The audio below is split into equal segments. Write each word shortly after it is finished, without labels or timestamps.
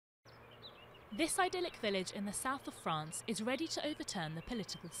This idyllic village in the south of France is ready to overturn the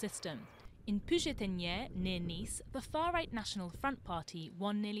political system. In Puget-Théniers, near Nice, the far-right National Front Party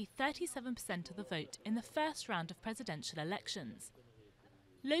won nearly 37% of the vote in the first round of presidential elections.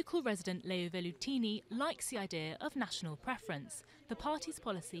 Local resident Leo Vellutini likes the idea of national preference, the party's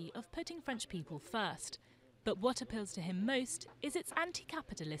policy of putting French people first. But what appeals to him most is its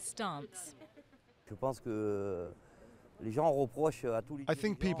anti-capitalist stance. I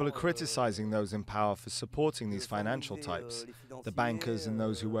think people are criticizing those in power for supporting these financial types, the bankers and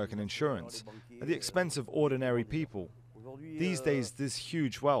those who work in insurance, at the expense of ordinary people. These days there's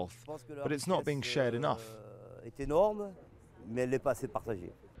huge wealth, but it's not being shared enough.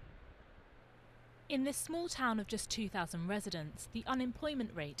 In this small town of just 2,000 residents, the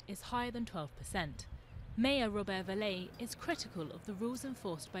unemployment rate is higher than 12%. Mayor Robert Vallet is critical of the rules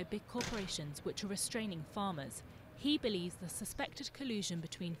enforced by big corporations which are restraining farmers. He believes the suspected collusion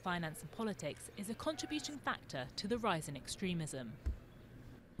between finance and politics is a contributing factor to the rise in extremism.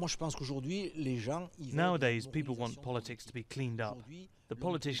 Nowadays, people want politics to be cleaned up. The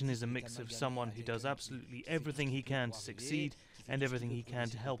politician is a mix of someone who does absolutely everything he can to succeed and everything he can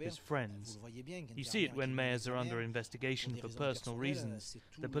to help his friends. You see it when mayors are under investigation for personal reasons.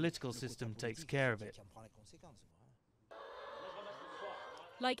 The political system takes care of it.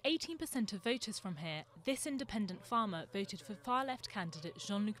 Like 18% of voters from here, this independent farmer voted for far-left candidate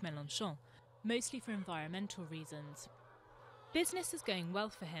Jean-Luc Mélenchon, mostly for environmental reasons. Business is going well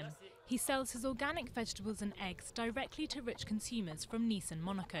for him. He sells his organic vegetables and eggs directly to rich consumers from Nice and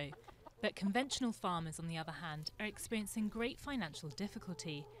Monaco. But conventional farmers, on the other hand, are experiencing great financial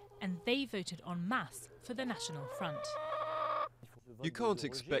difficulty, and they voted en masse for the National Front. You can't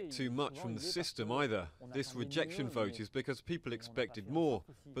expect too much from the system either. This rejection vote is because people expected more,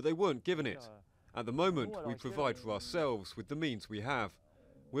 but they weren't given it. At the moment, we provide for ourselves with the means we have.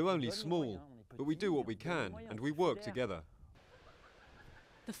 We're only small, but we do what we can, and we work together.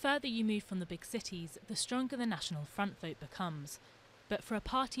 The further you move from the big cities, the stronger the National Front vote becomes. But for a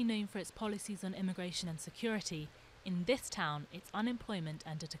party known for its policies on immigration and security, in this town, it's unemployment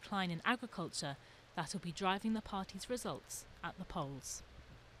and a decline in agriculture that will be driving the party's results at the polls.